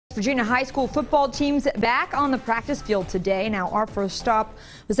Virginia high school football teams back on the practice field today. Now, our first stop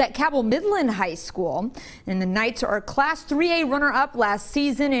was at Cabell Midland High School, and the Knights are Class AAA runner-up last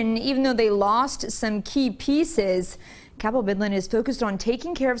season, and even though they lost some key pieces, Cabell Midland is focused on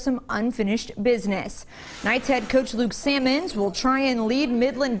taking care of some unfinished business. Knights head coach Luke Sammons will try and lead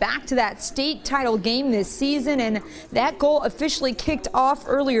Midland back to that state title game this season, and that goal officially kicked off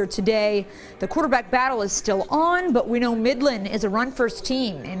earlier today. The quarterback battle is still on, but we know Midland is a run-first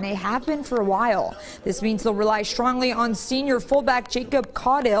team, and they have been for a while. This means they'll rely strongly on senior fullback Jacob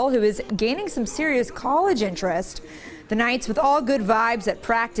Caudill, who is gaining some serious college interest. The Knights with all good vibes at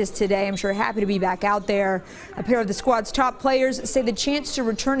practice today. I'm sure happy to be back out there. A pair of the squad's top players say the chance to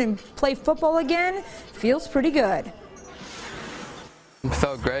return and play football again feels pretty good. It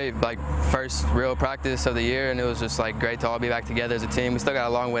felt great, like first real practice of the year, and it was just like great to all be back together as a team. We still got a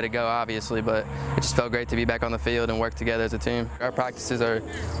long way to go, obviously, but it just felt great to be back on the field and work together as a team. Our practices are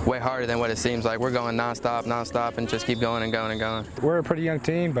way harder than what it seems like. We're going nonstop, and just keep going and going and going. We're a pretty young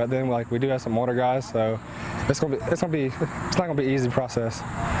team, but then we do have some older guys, so it's not gonna be an easy process.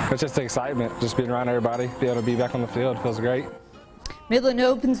 It's just the excitement, just being around everybody, be able to be back on the field feels great. Midland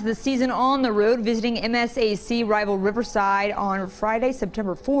opens the season on the road, visiting MSAC rival Riverside on Friday,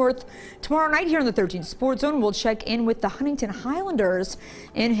 September 4th. Tomorrow night here on the 13th Sports Zone, we'll check in with the Huntington Highlanders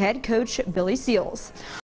and head coach Billy Seals.